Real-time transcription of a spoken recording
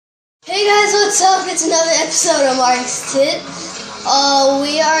Hey guys, what's up? It's another episode of Mark's Tip.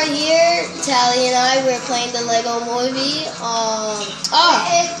 We are here, Tally and I, we're playing the Lego Movie. We're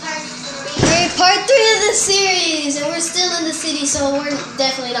part 3 of the series, and we're still in the city, so we're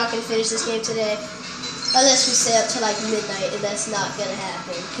definitely not going to finish this game today. Unless we stay up till like midnight, and that's not going to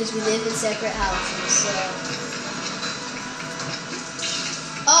happen, because we live in separate houses, so.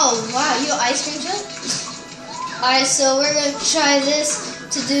 Oh, wow, you ice cream truck? Alright, so we're going to try this.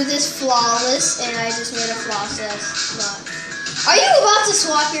 To do this flawless, and I just made a flaw, so that's not. Are you about to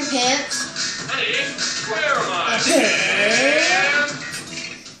swap your pants? Honey, where am I?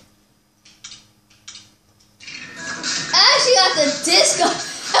 I actually got the disco.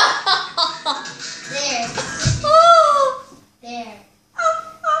 There. Oh. There.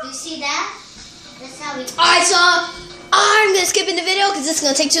 Do you see that? That's how we. Alright, so I'm gonna skip in the video because this is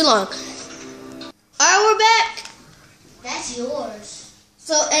gonna take too long. Alright, we're back. That's yours.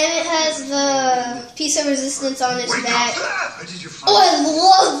 So, and it has the piece of resistance on its back. Where did you find Oh, I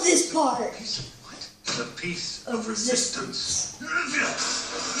love this part. piece of what? The piece of resistance. I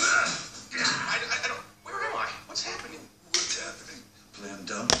don't. Where am I? What's happening? What's happening? Playing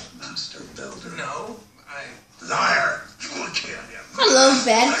dumb, Master Builder. No, Liar! Look at him. I love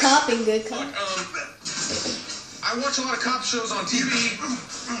bad cop and good cop. I watch a lot of cop shows on TV.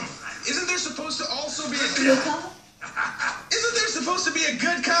 Isn't there supposed to also be a Good cop? Isn't there supposed to be a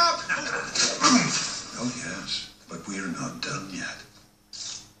good cop? Oh, yes, but we're not done yet.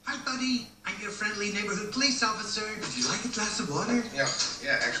 Hi, buddy. I'm your friendly neighborhood police officer. Would you like a glass of water? Yeah,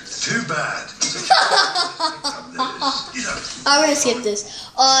 actually. Too bad. I'm gonna skip this.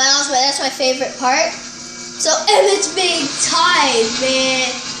 That's my favorite part. So Emmett's being tied,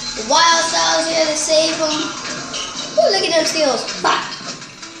 man. The Wild Styles here to save him. Ooh, look at them skills. Bah.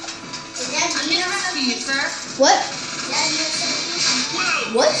 Is that me? you, sir. What? Is that me?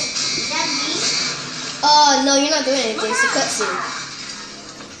 What? Is that me? No, you're not doing anything. It's a cutscene.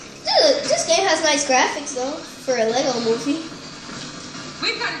 Dude, this game has nice graphics though for a Lego movie.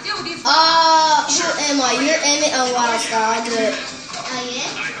 We've got to deal with these. Who am I? You're Emmett on Wild Style. I'll do it. Oh, yeah?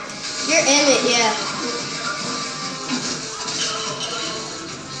 You're Emmett, yeah.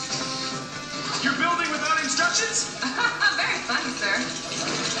 You're building without instructions? Very funny, sir.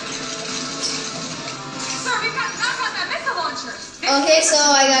 Sir, we've got to knock out that missile launcher. Okay, so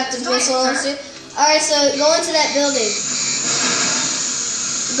I got the missile launcher. Alright, so go into that building.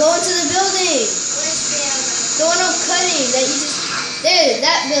 Go into the building. The one I'm cutting that you just. There,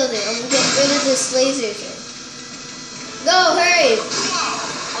 that building. I'm gonna get rid of this laser thing. Go, hurry.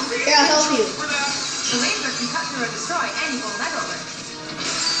 Here, I'll help you. The laser can cut through and destroy any bullet over.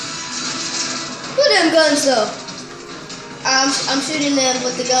 Who them guns though? I'm shooting them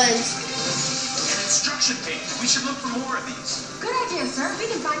with the guns. An instruction page. We should look for more of these. Good idea, sir. We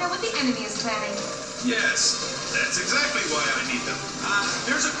can find out what the enemy is planning. Yes, that's exactly why I need them.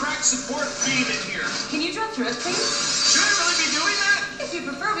 There's a cracked support beam in here. Can you drill through it, please? Should I really be doing that? If you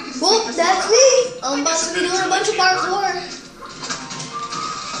prefer, we could just. Well, wait for that's some more. me. I'm about to be doing a bunch of parkour.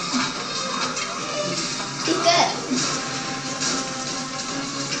 Eat that.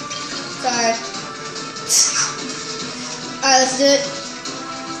 Sorry. Alright, let's do it.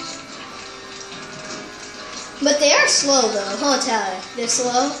 But they are slow though, huh, Tally? They're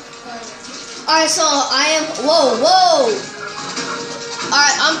slow? Alright, so I am. Whoa!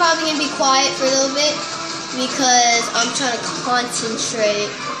 Alright, I'm probably gonna be quiet for a little bit because I'm trying to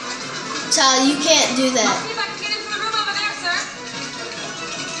concentrate. Tally, you can't do that. See if I can get into the room over there, sir.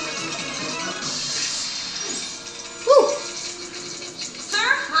 Woo! Sir,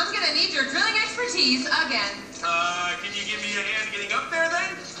 I'm gonna need your drilling expertise again. Can you give me a hand getting up there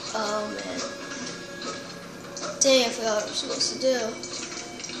then? Oh man. Dang, I forgot what I'm supposed to do.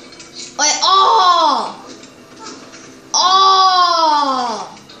 Wait, oh!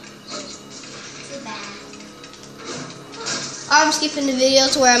 Too bad. I'm skipping the video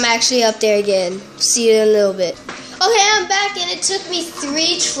to where I'm actually up there again. See you in a little bit. Okay, I'm back and it took me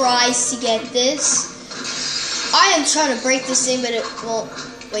 3 tries to get this. I am trying to break this thing, but it won't.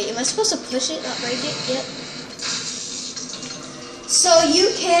 Wait, am I supposed to push it, not break it? Yep. So you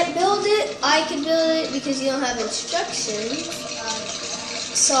can't build it. I can build it because you don't have instructions.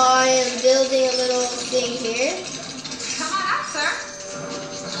 So I am building a little thing here. Come on up, sir.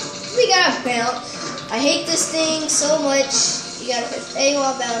 We gotta bounce. I hate this thing so much. You gotta press A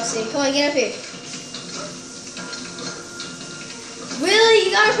while bouncing. Come on, get up here. Really?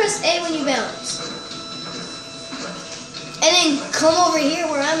 You gotta press A when you bounce. And then come over here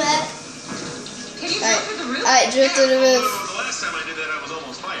where I'm at. Can you drill through the roof? Alright, drill through the roof. The last time I did that, I was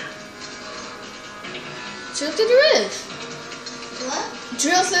almost fired. Drill through the roof. What?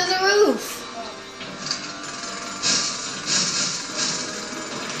 Drill through the roof.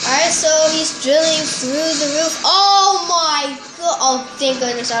 Alright, so he's drilling through the roof. Oh my god. Oh, thank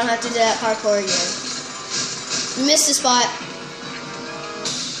goodness I don't have to do that parkour again. Missed the spot.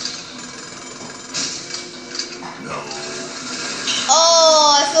 No.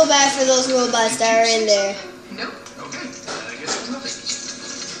 Oh, I feel bad for those robots that are in there. Nope. Okay, I guess it's nothing.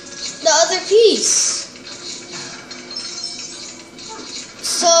 The other piece.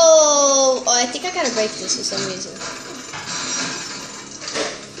 So, oh, I think I gotta break this for some reason.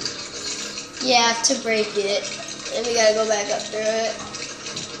 Yeah, I have to break it. And we gotta go back up through it.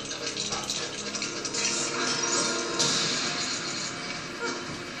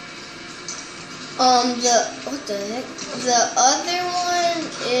 What the heck? The other one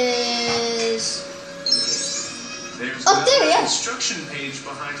is There's up there, yeah. instruction page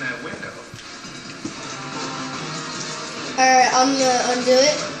behind that window. Alright, I'm gonna undo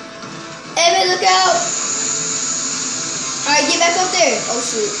it. Emmett, look out! Alright, get back up there. Oh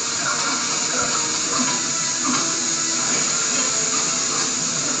shoot.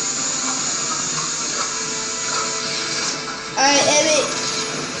 Alright, Emmett,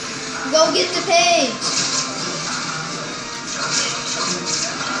 go get the page.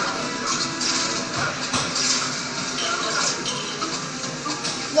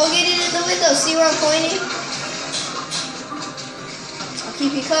 Go get it in the window. See where I'm pointing? I'll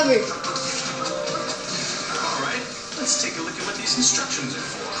keep you covered. All right, let's take a look at what these instructions are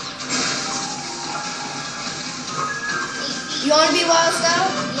for. You want to be wild style?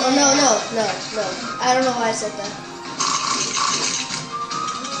 Oh, no. I don't know why I said that.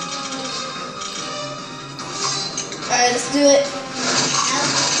 Alright, let's do it.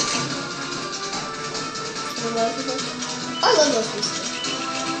 I love those pieces.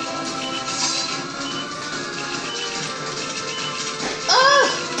 Ah!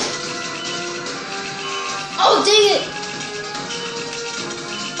 Oh, dang it!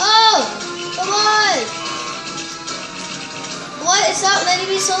 Oh! Come on! What? It's not letting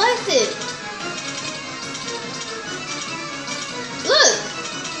me select it. Look!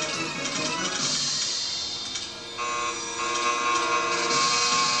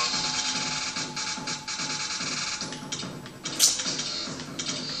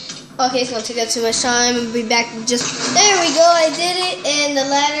 Okay, it's gonna take up too much time. I'll be back just... There we go, I did it, and the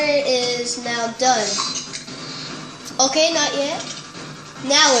ladder is now done. Okay, not yet.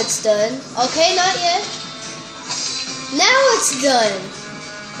 Now it's done. Okay, not yet. Now it's done.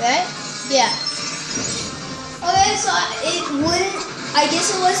 Right? Yeah. Okay, so it wouldn't... I guess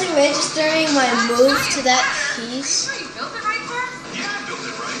it wasn't registering my move to that piece. Are you sure you built it right, sir? Yeah, I built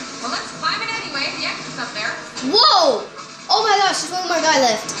it right. Well, let's climb it anyway. The exit's up there. Whoa! Oh my gosh, there's one more guy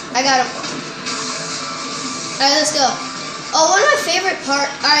left. I got him. Alright, let's go. Oh, one of my favorite part.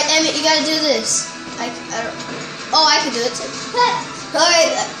 Alright, Emmett, you gotta do this. I don't. Oh, I can do it too.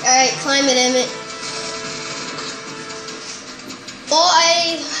 Alright, climb it, Emmett. Well,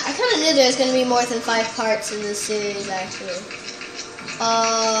 I kind of knew there was gonna be more than 5 parts in this series, actually.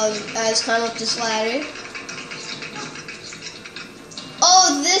 Let's climb up this ladder.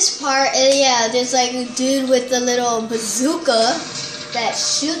 Oh, this part, yeah, there's like a dude with the little bazooka that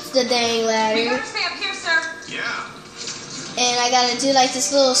shoots the dang You ladder. better stay up here, sir. Yeah. And I gotta do like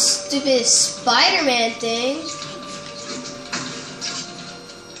this little stupid Spider-Man thing.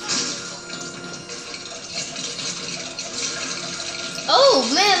 Oh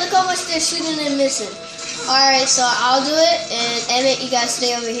man, look how much they're shooting and missing. Alright, so I'll do it, and Emmett, you gotta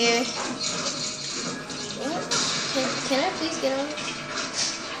stay over here. What? Can I please get on it?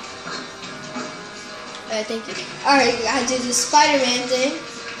 Alright, thank you. Alright, I did the Spider-Man thing.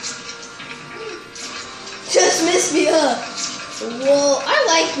 Just missed me up. Whoa, I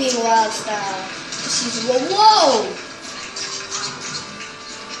like being wild style. She's whoa.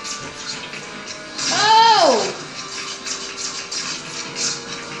 Oh!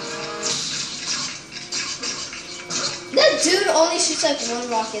 That dude only shoots like one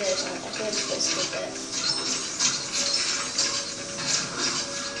rocket at a time. I feel like I'm supposed to get that.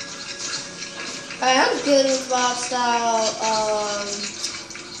 Alright, I'm good with wild style.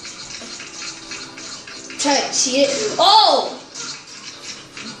 Try to cheat it. Oh!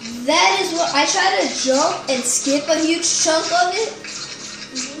 That is what I try to jump and skip a huge chunk of it.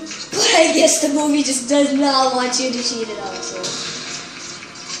 But I guess the movie just does not want you to cheat it also.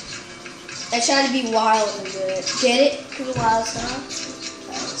 I try to be wild and do it. Get it? Because wild style.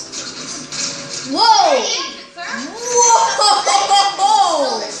 Whoa! Hey, sir.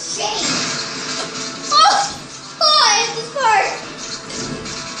 Whoa! Shake. Oh! Oh, I hit this part!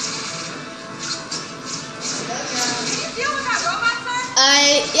 Can you deal with that robot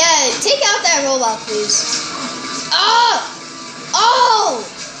Yeah, take out that robot, please. Oh! Oh!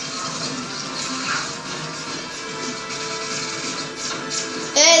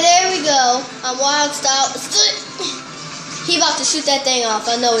 And there we go. I'm wild style. He about to shoot that thing off.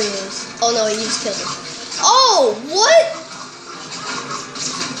 I know he is. Oh no, he just killed him. Oh, what?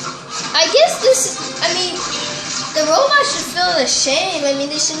 I guess the robot should feel ashamed. I mean,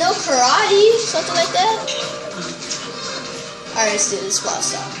 they should know karate, something like that. Alright, let's do this wild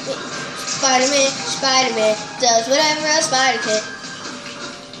style. Spider-Man does whatever a spider can.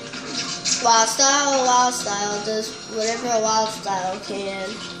 Wild style does whatever a wild style can.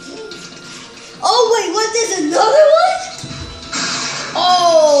 Oh wait, what? There's another one?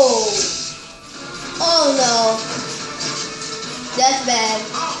 Oh! Oh no. That's bad.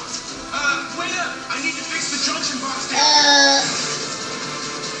 Wait up! I need to fix the junction box there.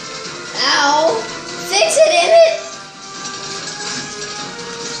 Ow. Fix it, Emmett.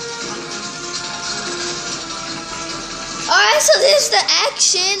 Alright, so this is the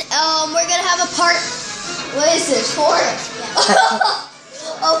action. We're gonna have a part, what is this, 4?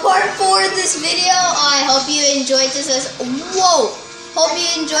 A part 4 of this video. I hope you enjoyed this hope you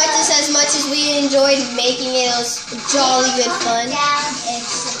enjoyed this as much as we enjoyed making it. It was jolly good fun.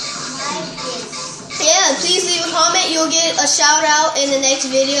 Yeah, please leave a comment. You'll get a shout out in the next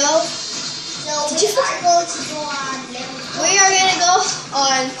video. So we are going to go on level 4. We are gonna go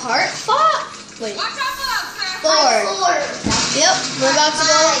on part 5. Wait. Watch out below, sir. 4. Yep, we're about to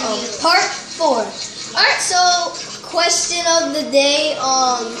go on part 4. Alright, so question of the day,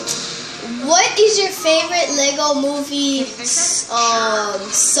 what is your favorite Lego movie song?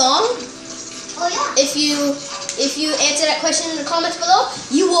 Oh yeah. If you answer that question in the comments below,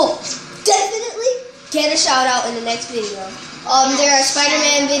 you will definitely get a shout out in the next video. There are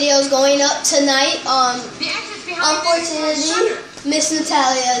Spider-Man videos going up tonight. The exit's behind Unfortunately, Miss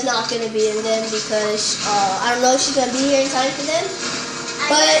Natalia is not going to be in them because I don't know if she's going to be here in time for them.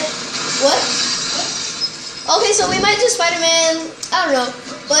 But what? Okay, so we might do Spider-Man. I don't know,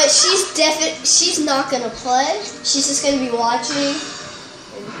 but she's not going to play. She's just going to be watching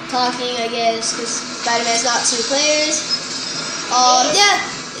and talking, I guess, because Spider-Man's not 2 players. Yeah,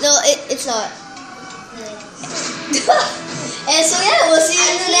 no, it's not. And so yeah, we'll see you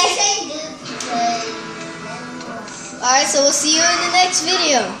in the next. Alright, so we'll see you in the next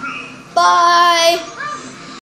video. Bye.